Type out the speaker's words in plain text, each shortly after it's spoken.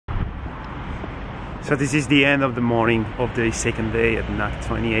So this is the end of the morning of the second day at NAC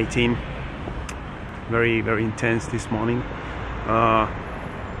 2018. Very intense this morning.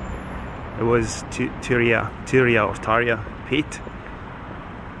 It was Turia Pitt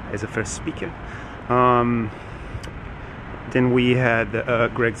as the first speaker. Then we had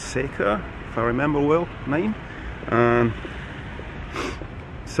Greg Secker, if I remember well name.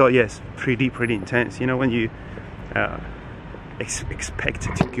 So yes, pretty intense. You know, when you expect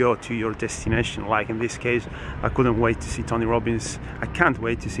to go to your destination, like in this case, I couldn't wait to see Tony Robbins. I can't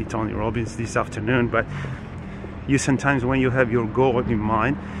wait to see Tony Robbins this afternoon, but you sometimes, when you have your goal in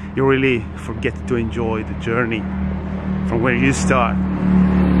mind, you really forget to enjoy the journey from where you start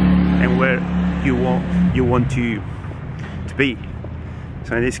and where you want to be.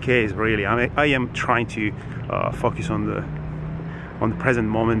 So in this case, really, I am trying to focus on the present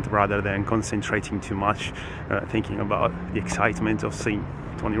moment rather than concentrating too much, thinking about the excitement of seeing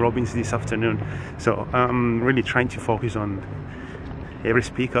Tony Robbins this afternoon. So I'm really trying to focus on every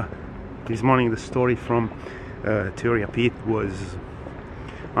speaker. This morning the story from Turia Pitt was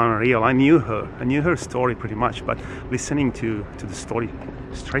unreal. I knew her story pretty much, but listening to the story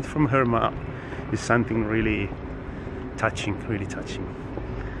straight from her mouth is something really touching,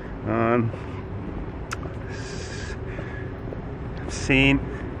 seen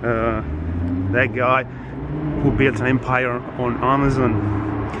that guy who built an empire on Amazon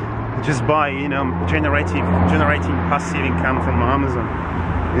just by, you know, generating passive income from Amazon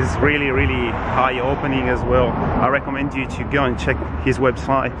is really eye-opening as well. I recommend you to go and check his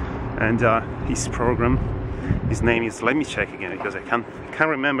website and his program. His name is, let me check again because I can't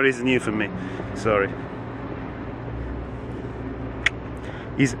remember, it's new for me, sorry.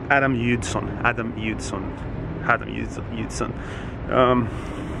 He's Adam Hudson.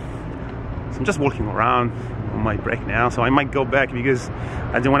 So I'm just walking around on my break now, so I might go back because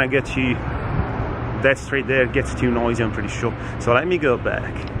I don't want to get to that street there, it gets too noisy, I'm pretty sure. So let me go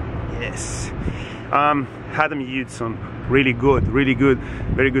back. Yes. Adam Hudson, really good, very good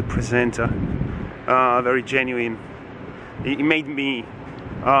presenter, very genuine. He made me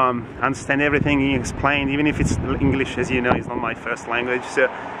understand everything he explained, even if it's English, as you know, it's not my first language, so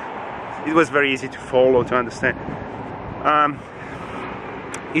it was very easy to follow, to understand.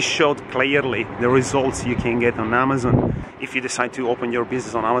 He showed clearly the results you can get on Amazon if you decide to open your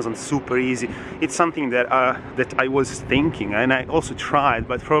business on Amazon. Super easy. It's something that I was thinking, and I also tried,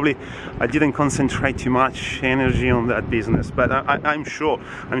 but probably I didn't concentrate too much energy on that business. But I'm sure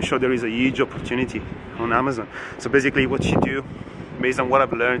there is a huge opportunity on Amazon. So basically, what you do, based on what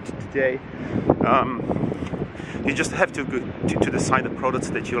I've learned today, you just have to decide the products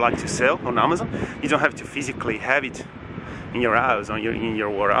that you like to sell on Amazon. You don't have to physically have it in your house, or in your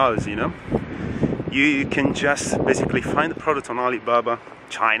warehouse, you know. You can just basically find the product on Alibaba,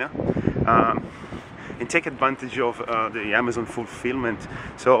 China, and take advantage of the Amazon fulfillment.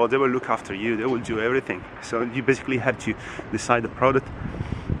 So they will look after you, they will do everything. So you basically have to decide the product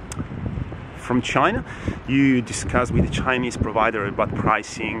from China. You discuss with the Chinese provider about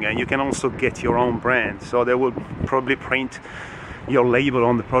pricing, and you can also get your own brand. So they will probably print your label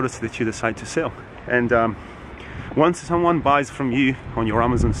on the products that you decide to sell. And once someone buys from you on your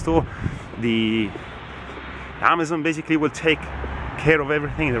Amazon store, the Amazon basically will take care of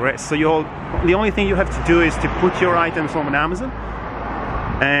everything, the rest. So the only thing you have to do is to put your items on Amazon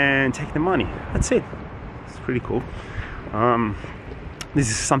and take the money. That's it. It's pretty cool. This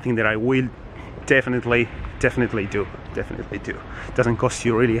is something that I will definitely do. Doesn't cost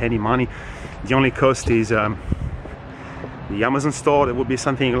you really any money. The only cost is the Amazon store. That would be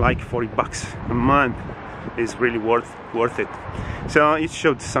something like $40 a month. Is really worth it. So it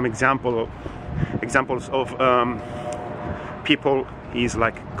showed some examples of people he's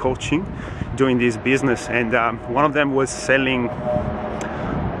like coaching doing this business, and one of them was selling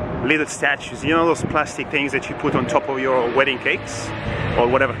little statues, you know, those plastic things that you put on top of your wedding cakes or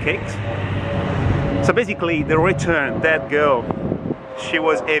whatever cakes. So basically the return that girl she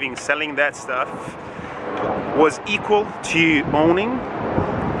was having selling that stuff was equal to owning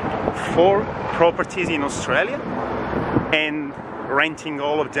 4 properties in Australia and renting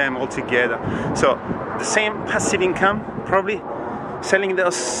all of them all together. So the same passive income, probably selling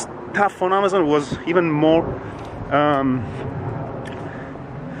their stuff on Amazon was even more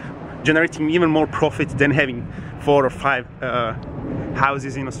generating even more profit than having 4 or 5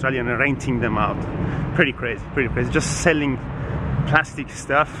 houses in Australia and renting them out. Pretty crazy. Just selling plastic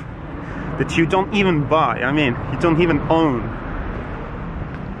stuff that you don't even buy. I mean, you don't even own.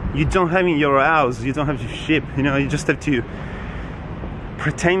 You don't have in your house, you don't have to ship, you know, you just have to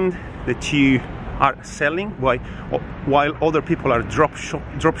pretend that you are selling while other people are drop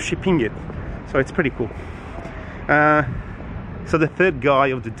shipping it. So it's pretty cool. So the third guy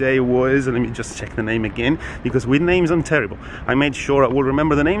of the day was, let me just check the name again, because with names I'm terrible. I made sure I will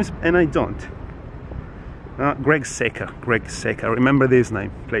remember the names, and I don't. Secker. Greg Secker. Remember this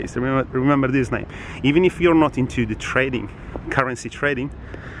name, please. Remember this name. Even if you're not into the trading, currency trading,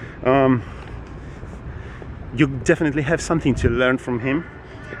 you definitely have something to learn from him.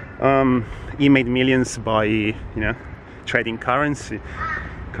 He made millions by, trading currencies.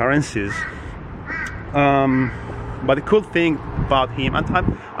 But the cool thing about him, and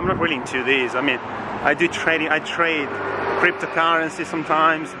I'm not really into this. I mean, I do trading. I trade cryptocurrency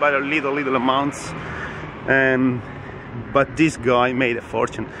sometimes, by little amounts. But this guy made a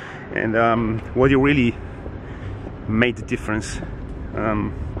fortune, and what he really made the difference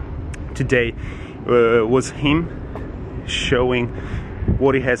today was him showing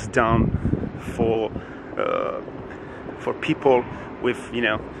what he has done for people with,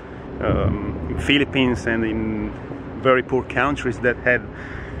 Philippines and in very poor countries that had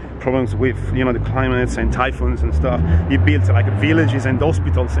problems with, the climates and typhoons and stuff. He built like villages and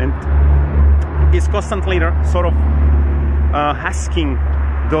hospitals, and is constantly sort of asking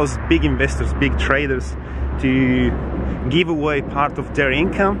those big investors, big traders, to give away part of their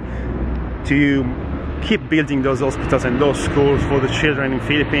income to keep building those hospitals and those schools for the children in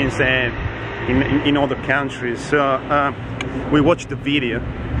Philippines and in other countries. So we watched the video,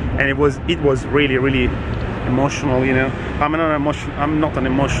 and it was really emotional. I'm not an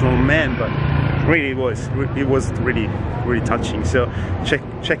emotional man, but really it was really touching. So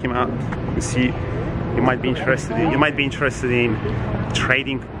check him out and see. You might be interested in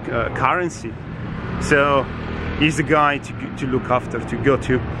trading currency. So he's the guy to look after, to go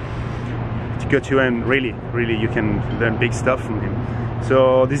to, and really you can learn big stuff from him.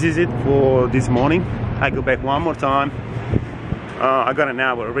 So this is it for this morning. I go back one more time. I got an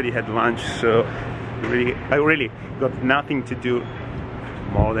hour, already had lunch, so I really got nothing to do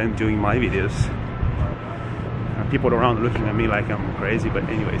more than doing my videos. People around looking at me like I'm crazy, but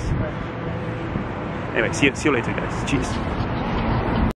anyway, see you later, guys. Cheers.